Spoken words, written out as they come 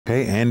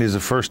Okay, Andy's the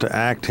first to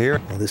act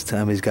here. Well, this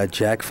time he's got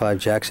Jack 5,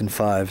 Jacks and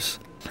 5s,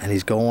 and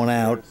he's going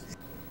out.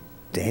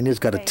 Daniel's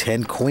got a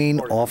 10 Queen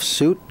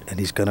offsuit, and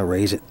he's going to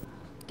raise it.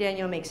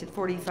 Daniel makes it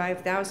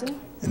 45,000.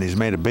 And he's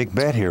made a big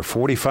bet here,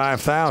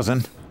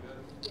 45,000.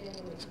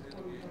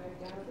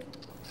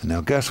 And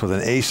now Gus with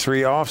an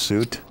ace-3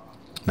 offsuit,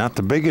 not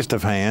the biggest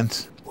of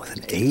hands. With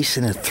an ace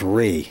and a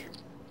 3.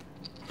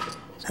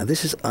 Now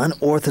this is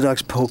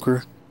unorthodox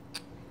poker.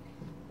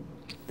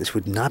 This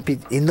would not be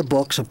in the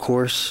books, of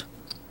course,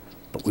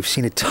 but we've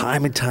seen it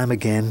time and time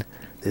again.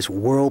 This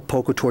World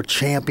Poker Tour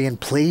champion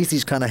plays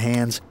these kind of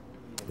hands,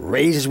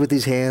 raises with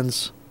these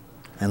hands,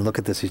 and look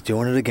at this, he's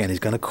doing it again. He's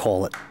going to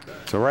call it.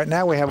 So right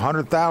now we have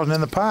 100,000 in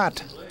the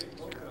pot.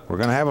 We're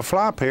going to have a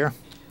flop here.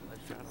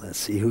 Let's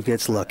see who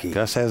gets lucky.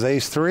 Gus has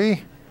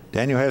ace-3.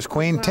 Daniel has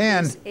queen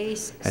 10.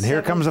 And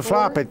here comes a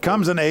flop. It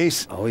comes an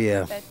ace. Oh,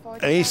 yeah.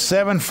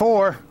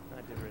 Ace-7-4.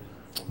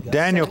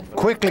 Daniel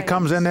quickly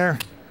comes in there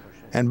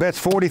and bets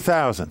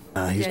 40,000.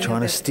 He's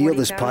trying to steal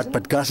this pot,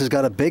 but Gus has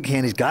got a big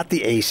hand. He's got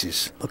the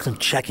aces. Look at him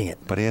checking it.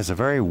 But he has a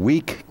very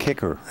weak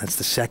kicker. That's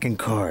the second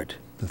card.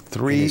 The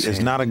 3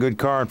 is not a good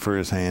card for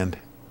his hand.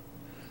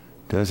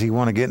 Does he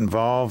want to get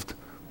involved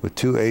with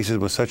 2 aces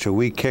with such a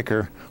weak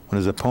kicker when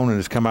his opponent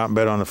has come out and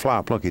bet on the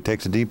flop? Look, he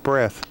takes a deep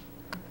breath.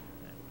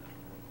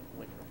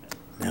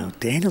 Now,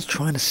 Daniel's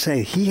trying to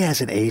say he has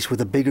an ace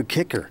with a bigger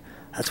kicker.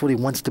 That's what he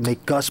wants to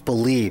make Gus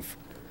believe.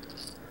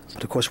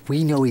 But, of course,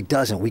 we know he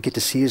doesn't. We get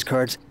to see his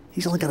cards.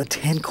 He's only got a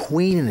 10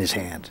 Queen in his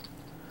hand.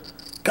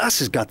 Gus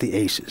has got the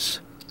aces.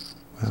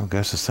 Well,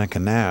 Gus is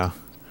thinking now,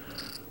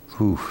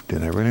 whew,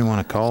 did I really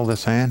want to call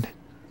this hand?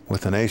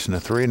 With an ace and a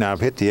 3, now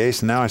I've hit the ace,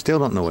 and now I still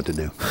don't know what to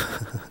do.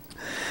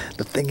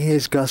 The thing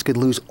is, Gus could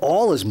lose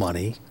all his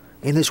money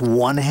in this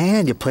one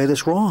hand. You play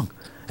this wrong.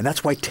 And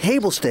that's why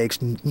table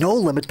stakes,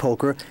 no-limit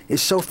poker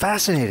is so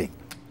fascinating.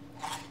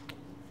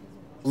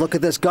 Look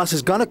at this. Gus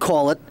is going to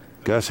call it.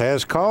 Gus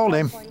has called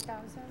him.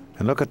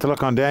 And look at the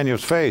look on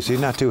Daniel's face.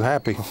 He's not too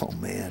happy. Oh,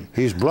 man.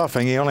 He's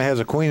bluffing. He only has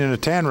a queen and a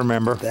 10,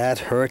 remember. That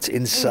hurts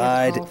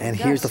inside. And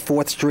here's the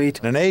 4th street.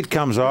 And an 8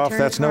 comes off.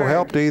 That's no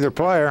help to either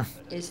player.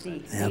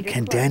 Now,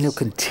 can Daniel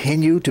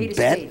continue to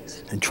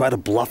bet and try to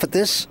bluff at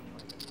this?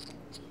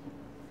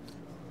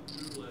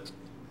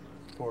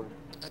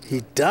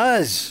 He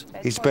does.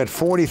 He's bet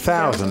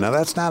 40,000. Now,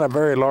 that's not a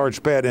very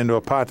large bet into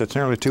a pot that's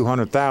nearly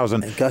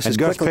 200,000. And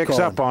Gus picks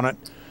up on it.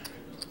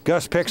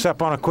 Gus picks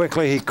up on it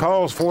quickly. He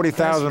calls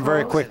 40,000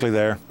 very quickly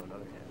there.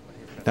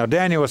 Now,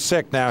 Daniel is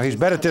sick now. He's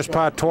bet at this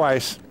pot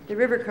twice. The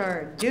river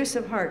card, deuce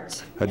of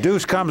hearts. A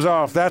deuce comes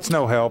off. That's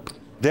no help.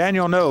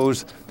 Daniel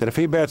knows that if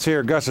he bets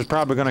here, Gus is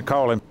probably going to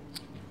call him.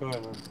 Go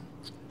ahead, man.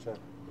 Check.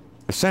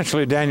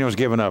 Essentially, Daniel's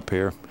given up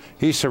here.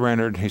 He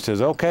surrendered. He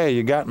says, okay,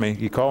 you got me.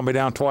 You called me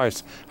down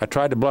twice. I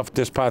tried to bluff at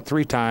this pot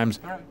 3 times.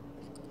 All right.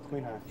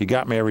 Queen high. You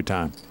got me every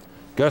time.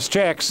 Gus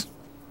checks.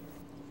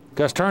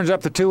 Gus turns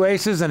up the 2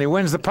 aces, and he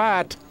wins the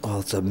pot. Oh,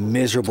 it's a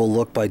miserable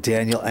look by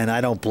Daniel, and I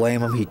don't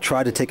blame him. He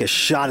tried to take a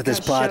shot at this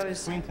pot.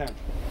 Queen 10.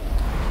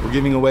 We're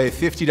giving away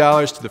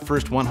 $50 to the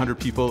first 100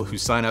 people who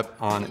sign up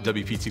on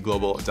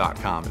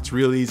WPTglobal.com. It's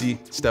real easy.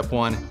 Step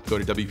 1, go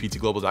to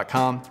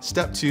WPTglobal.com.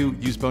 Step 2,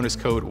 use bonus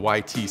code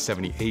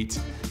YT78.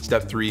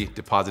 Step 3,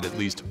 deposit at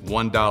least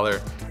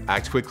 $1.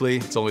 Act quickly.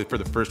 It's only for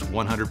the first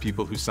 100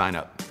 people who sign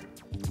up.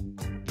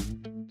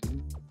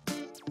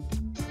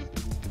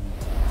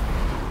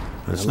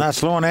 It's not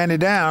slowing Andy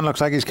down.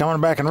 Looks like he's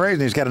coming back and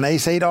raising. He's got an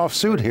ace-8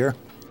 offsuit here.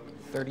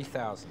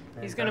 30,000.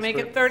 He's going to make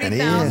it 30,000. And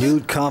he is.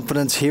 Renewed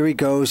confidence. Here he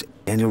goes.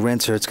 Daniel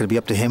Rentzer. It's going to be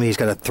up to him. He's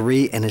got a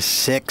 3 and a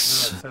 6.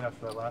 Set up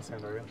for that last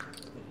hand, are you?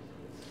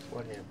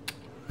 What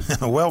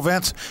hand? Well,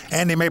 Vince,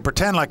 Andy may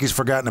pretend like he's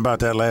forgotten about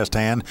that last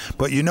hand,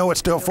 but you know it's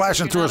still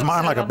flashing through his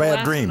mind like a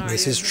bad dream.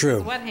 This is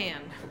true. What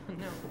hand?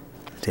 No.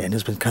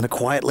 Daniel's been kind of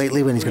quiet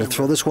lately, but he's going to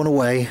throw this one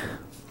away.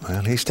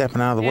 Well, he's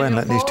stepping out of the way and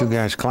letting these 2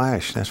 guys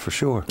clash, that's for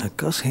sure. Now,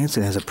 Gus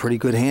Hansen has a pretty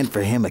good hand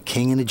for him, a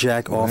king and a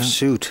jack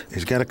offsuit.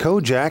 He's got a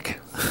code jack.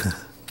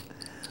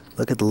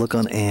 Look at the look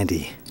on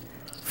Andy.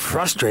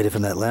 Frustrated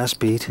from that last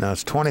beat. Now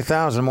it's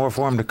 20,000 more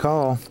for him to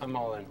call. I'm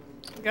all in.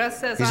 Gus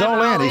says he's all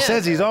in. He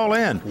says he's all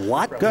in.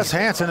 What? Gus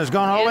Hansen has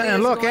gone all in.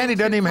 And look, Andy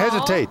doesn't even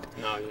hesitate.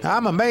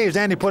 I'm amazed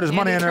Andy put his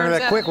money in there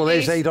that quick with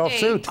ace-8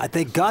 offsuit. I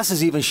think Gus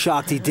is even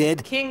shocked he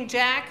did. King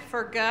Jack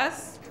for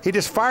Gus. He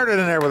just fired it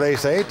in there with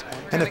ace-8,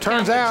 and it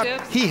turns out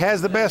he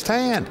has the best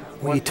hand.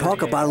 When you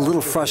talk about a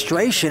little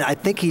frustration, I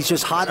think he's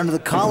just hot under the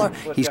collar.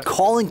 He's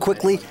calling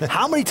quickly.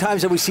 How many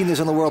times have we seen this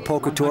on the World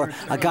Poker Tour?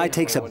 A guy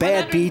takes a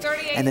bad beat,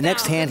 and the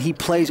next hand he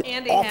plays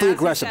awfully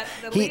aggressive.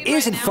 He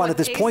is in front at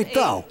this point,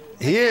 though.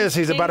 He is.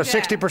 He's about a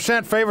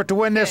 60% favorite to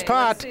win this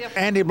pot.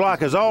 Andy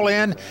Block is all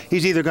in.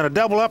 He's either going to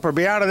double up or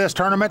be out of this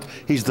tournament.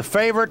 He's the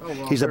favorite.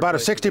 He's about a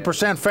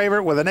 60%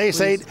 favorite with an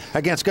ace-8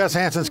 against Gus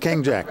Hansen's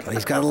King Jack.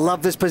 He's got to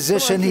love this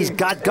position. He's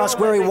got Gus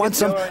where he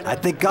wants him. I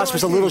think Gus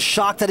was a little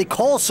shocked that he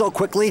called so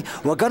quickly.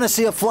 We're going to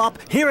see a flop.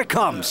 Here it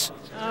comes.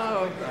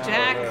 Oh,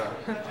 Jack.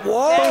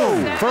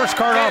 Whoa! First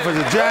card off is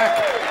a jack.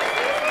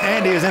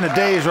 Andy is in a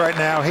daze right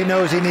now. He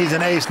knows he needs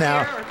an ace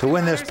now to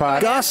win this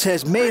pot. Gus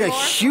has made a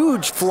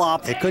huge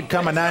flop. It could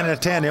come a 9 and a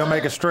 10. He'll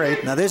make it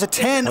straight. Now there's a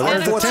 10 on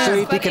There's a 4th 10.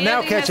 Street. He can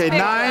now catch a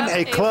 9,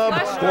 a club,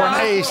 or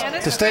an ace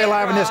to stay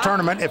alive in this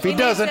tournament. If he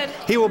doesn't,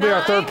 he will be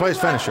our 3rd place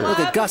finisher. Look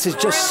at Gus is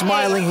just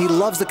smiling. He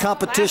loves the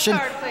competition.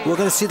 We're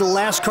going to see the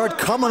last card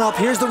coming up.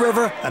 Here's the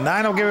river. A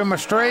 9 will give him a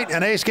straight.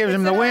 An ace gives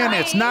him the win.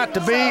 It's not to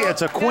be.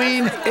 It's a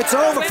queen. It's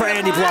over for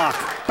Andy Block.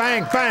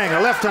 Bang, bang.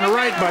 A left and a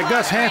right by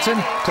Gus Hansen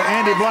to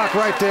Andy Block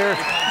right there.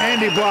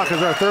 Andy Block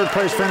is our 3rd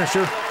place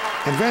finisher.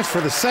 And Vince,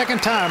 for the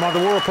 2nd time on the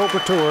World Poker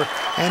Tour,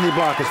 Andy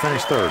Block has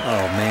finished 3rd.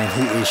 Oh, man,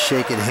 he is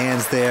shaking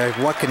hands there.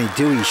 What can he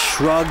do? He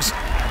shrugs.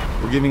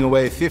 We're giving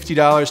away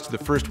 $50 to the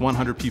first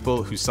 100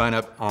 people who sign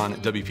up on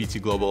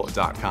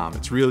WPTglobal.com.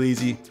 It's real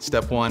easy.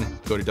 Step 1,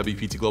 go to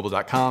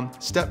WPTglobal.com.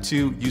 Step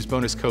 2, use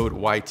bonus code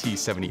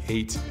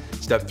YT78.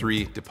 Step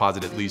 3,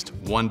 deposit at least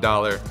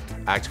 $1.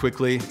 Act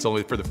quickly. It's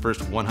only for the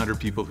first 100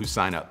 people who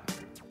sign up.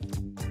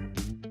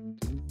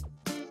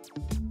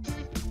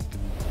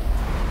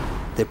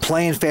 They're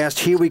playing fast.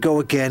 Here we go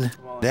again.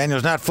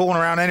 Daniel's not fooling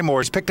around anymore.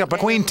 He's picked up a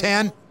queen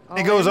 10.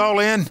 He goes all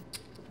in.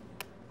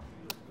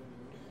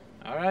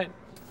 All right.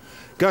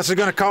 Gus is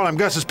going to call him.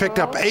 Gus has picked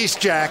up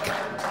ace-jack.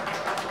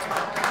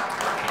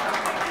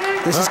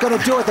 This is going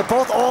to do it. They're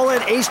both all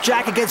in.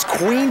 Ace-jack against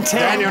queen 10.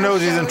 Daniel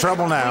knows he's in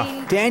trouble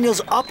now.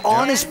 Daniel's up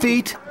on his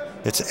feet.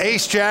 It's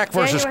ace-jack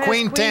versus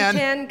queen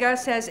 10.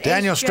 Gus has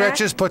Daniel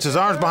stretches, puts his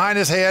arms behind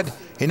his head.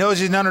 He knows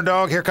he's an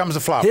underdog. Here comes the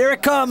flop. Here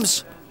it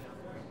comes.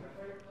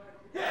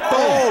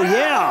 Oh,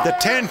 yeah. The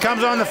 10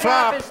 comes on the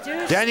flop.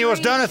 Daniel has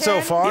done it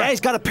so far. Yeah,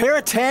 he's got a pair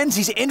of 10s.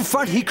 He's in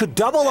front. He could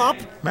double up.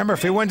 Remember,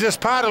 if he wins this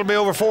pot, it'll be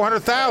over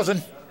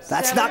 400,000.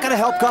 That's not going to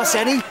help Gus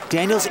any.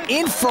 Daniel's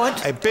in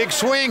front. A big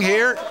swing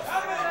here.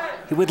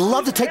 He would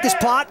love to take this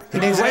pot. He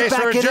needs an ace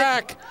or a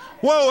jack.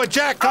 Whoa, a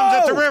jack comes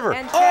at the river.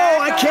 Oh,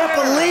 I can't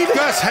believe it.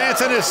 Gus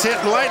Hansen has hit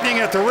lightning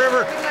at the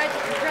river.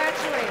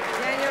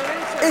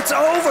 It's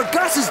over.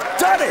 Gus has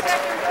done it.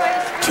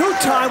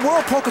 2-time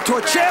World Poker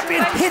Tour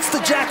champion hits the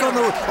jack on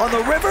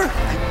the river.